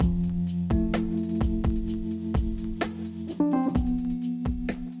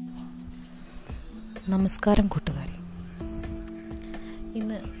നമസ്കാരം കൂട്ടുകാരെ.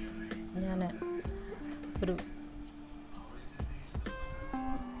 ഇന്ന് ഞാൻ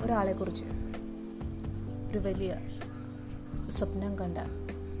ഒരാളെക്കുറിച്ച്, ഒരു വലിയ സ്വപ്നം കണ്ട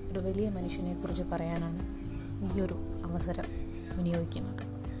ഒരു വലിയ മനുഷ്യനെക്കുറിച്ച് പറയാനാണ് ഈ ഒരു അവസരം വിനിയോഗിക്കുന്നത്.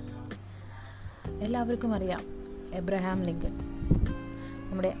 എല്ലാവർക്കും അറിയാം എബ്രഹാം ലിങ്കൺ,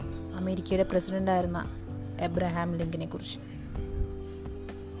 നമ്മുടെ അമേരിക്കയുടെ പ്രസിഡൻ്റായിരുന്ന എബ്രഹാം ലിങ്കനെ കുറിച്ച്.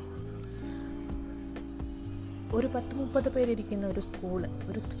 ഒരു 10-30 പേരിരിക്കുന്ന ഒരു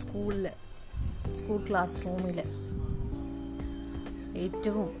സ്കൂൾ ക്ലാസ് റൂമിൽ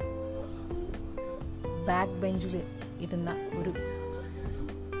ഏറ്റവും ബാക്ക് ബെഞ്ചിൽ ഇരുന്ന ഒരു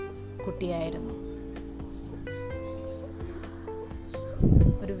കുട്ടിയായിരുന്നു,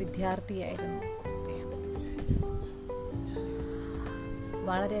 ഒരു വിദ്യാർത്ഥിയായിരുന്നു അദ്ദേഹം.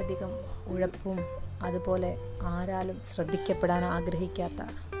 വളരെയധികം ഉഴപ്പും അതുപോലെ ആരാലും ശ്രദ്ധിക്കപ്പെടാൻ ആഗ്രഹിക്കാത്ത,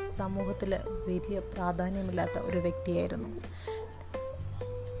 സമൂഹത്തിൽ വലിയ പ്രാധാന്യമില്ലാത്ത ഒരു വ്യക്തിയായിരുന്നു.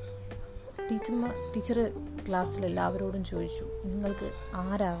 ടീച്ചർ ക്ലാസ്സിൽ എല്ലാവരോടും ചോദിച്ചു, നിങ്ങൾക്ക്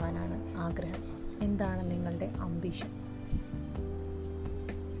ആരാവാനാണ് ആഗ്രഹം, എന്താണ് നിങ്ങളുടെ അംബീഷൻ?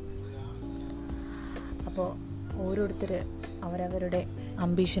 അപ്പോൾ ഓരോരുത്തർ അവരവരുടെ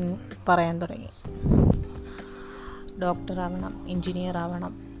അംബീഷൻ പറയാൻ തുടങ്ങി. ഡോക്ടറാവണം, എൻജിനീയർ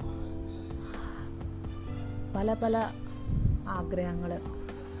ആവണം, പല പല ആഗ്രഹങ്ങൾ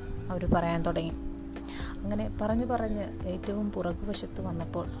അവർ പറയാൻ തുടങ്ങി. അങ്ങനെ പറഞ്ഞ് ഏറ്റവും പുറകുവശത്ത്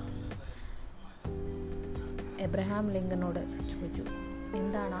വന്നപ്പോൾ എബ്രഹാം ലിങ്കനോട് ചോദിച്ചു,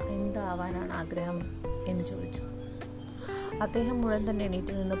 എന്താവാനാണ് ആഗ്രഹം എന്ന് ചോദിച്ചു. അദ്ദേഹം മുഴുവൻ തന്നെ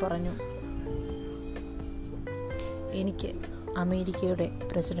എണീറ്റ് നിന്ന് പറഞ്ഞു, എനിക്ക് അമേരിക്കയുടെ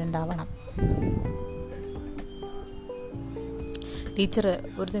പ്രസിഡന്റ് ആവണം. ടീച്ചർ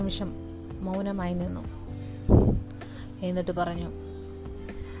ഒരു നിമിഷം മൗനമായി നിന്നു. എന്നിട്ട് പറഞ്ഞു,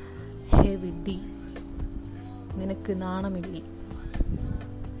 ഹേ വിഡ്ഢി, നിനക്ക് നാണമില്ലേ?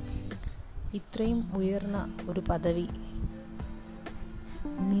 ഇത്രയും ഉയർന്ന ഒരു പദവി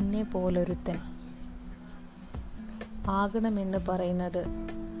നിന്നെ പോലൊരുത്തൻ ആകണമെന്ന് പറയുന്നത്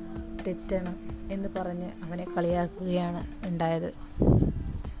തെറ്റാണ് എന്ന് പറഞ്ഞ് അവനെ കളിയാക്കുകയാണ് ഉണ്ടായത്.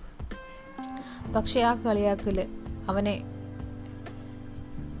 പക്ഷെ ആ കളിയാക്കല് അവനെ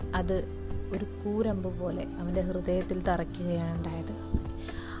അത് ഒരു കൂരമ്പ് പോലെ അവൻ്റെ ഹൃദയത്തിൽ തറയ്ക്കുകയാണ് ഉണ്ടായത്.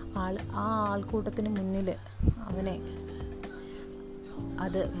 ആ ആൾക്കൂട്ടത്തിന് മുന്നിൽ അവനെ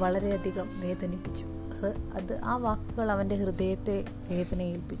അത് വളരെയധികം വേദനിപ്പിച്ചു. ആ വാക്കുകൾ അവൻ്റെ ഹൃദയത്തെ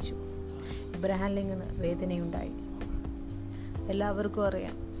വേദനയേൽപ്പിച്ചു. എബ്രഹാം ലിങ്കന് വേദനയുണ്ടായി, എല്ലാവർക്കും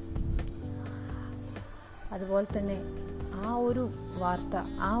അറിയാം. അതുപോലെ തന്നെ ആ ഒരു വാർത്ത,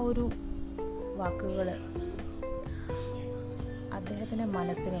 ആ ഒരു വാക്കുകൾ അദ്ദേഹത്തിൻ്റെ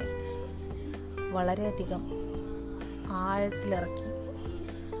മനസ്സിനെ വളരെയധികം ആഴത്തിലിറക്കി.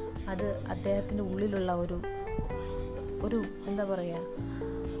 അത് അദ്ദേഹത്തിൻ്റെ ഉള്ളിലുള്ള ഒരു എന്താ പറയുക,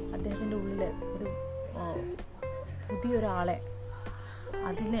 അദ്ദേഹത്തിൻ്റെ ഉള്ളിൽ ഒരു പുതിയൊരാളെ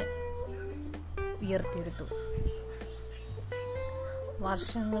അതിനെ ഉയർത്തിയെടുത്തു.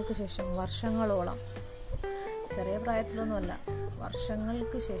 വർഷങ്ങൾക്ക് ശേഷം, വർഷങ്ങളോളം, ചെറിയ പ്രായത്തിലൊന്നുമല്ല,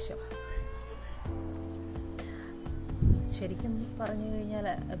 വർഷങ്ങൾക്ക് ശേഷം, ശരിക്കും പറഞ്ഞു കഴിഞ്ഞാൽ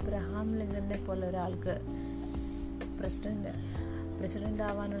എബ്രഹാം ലിങ്കനെ പോലെ ഒരാൾക്ക് പ്രസിഡന്റ്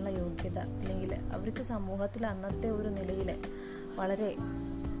ആവാനുള്ള യോഗ്യത, അല്ലെങ്കിൽ അവർക്ക് സമൂഹത്തിൽ അന്നത്തെ ഒരു നിലയിൽ വളരെ,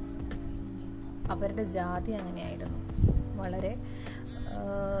 അവരുടെ ജാതി അങ്ങനെയായിരുന്നു, വളരെ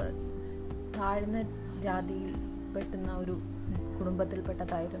താഴ്ന്ന ജാതിയിൽ പെട്ടുന്ന ഒരു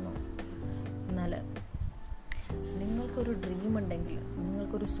കുടുംബത്തിൽപ്പെട്ടതായിരുന്നു. എന്നാൽ നിങ്ങൾക്കൊരു ഡ്രീം ഉണ്ടെങ്കിൽ,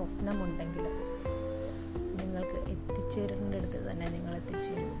 നിങ്ങൾക്കൊരു സ്വപ്നമുണ്ടെങ്കിൽ, നിങ്ങൾക്ക് എത്തിച്ചേരേണ്ടടുത്ത് തന്നെ നിങ്ങൾ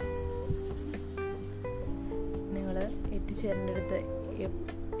എത്തിച്ചേരും. നിങ്ങൾ എത്തിച്ചേരേണ്ടടുത്ത്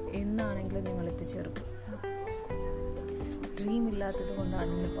എന്നാണെങ്കിലും നിങ്ങൾ എത്തിച്ചേർക്കും. ഡ്രീം ഇല്ലാത്തത് കൊണ്ടാണ്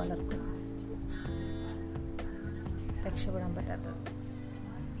ഇന്ന് പലർക്കും രക്ഷപ്പെടാൻ പറ്റാത്തത്.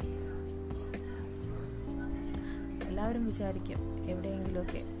 എല്ലാവരും വിചാരിക്കും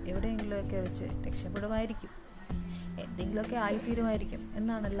എവിടെയെങ്കിലുമൊക്കെ വെച്ച് രക്ഷപ്പെടുമായിരിക്കും, എന്തെങ്കിലുമൊക്കെ ആയിത്തീരുമായിരിക്കും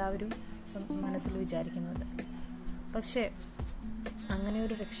എന്നാണ് എല്ലാവരും മനസ്സിൽ വിചാരിക്കുന്നത്. പക്ഷേ അങ്ങനെ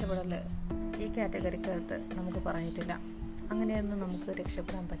ഒരു രക്ഷപ്പെടൽ ഈ കാറ്റഗറിക്കകത്ത് നമുക്ക് പറഞ്ഞിട്ടില്ല. അങ്ങനെയൊന്നും നമുക്ക്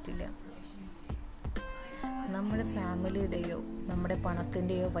രക്ഷപ്പെടാൻ പറ്റില്ല. നമ്മുടെ ഫാമിലിയുടെയോ നമ്മുടെ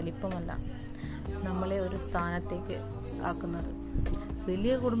പണത്തിൻ്റെയോ വലിപ്പമല്ല നമ്മളെ ഒരു സ്ഥാനത്തേക്ക് ആക്കുന്നത്.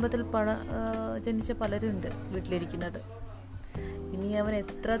 വലിയ കുടുംബത്തിൽ ജനിച്ച പലരുണ്ട് വീട്ടിലിരിക്കുന്നത്. ഇനി അവൻ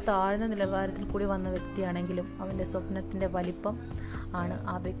എത്ര താഴ്ന്ന നിലവാരത്തിൽ കൂടി വന്ന വ്യക്തിയാണെങ്കിലും അവൻ്റെ സ്വപ്നത്തിൻ്റെ വലിപ്പം ആണ്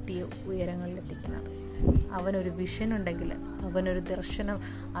ആ വ്യക്തിയെ ഉയരങ്ങളിലെത്തിക്കുന്നത്. അവനൊരു വിഷൻ ഉണ്ടെങ്കിൽ, അവനൊരു ദർശനം,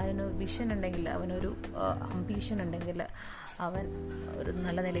 അവനൊരു വിഷൻ ഉണ്ടെങ്കിൽ, അവനൊരു അംബീഷൻ ഉണ്ടെങ്കിൽ അവൻ ഒരു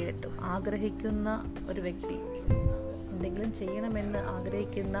നല്ല നിലയിലെത്തും. ആഗ്രഹിക്കുന്ന ഒരു വ്യക്തി, എന്തെങ്കിലും ചെയ്യണമെന്ന്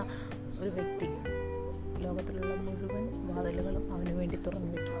ആഗ്രഹിക്കുന്ന ഒരു വ്യക്തി, ലോകത്തിലുള്ള മുഴുവൻ വാതിലുകളും അവന് വേണ്ടി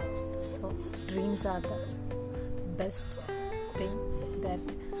തുറന്നു വയ്ക്കും. So dreams are the best thing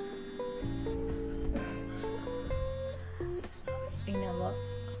that in our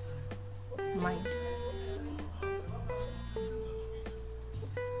mind.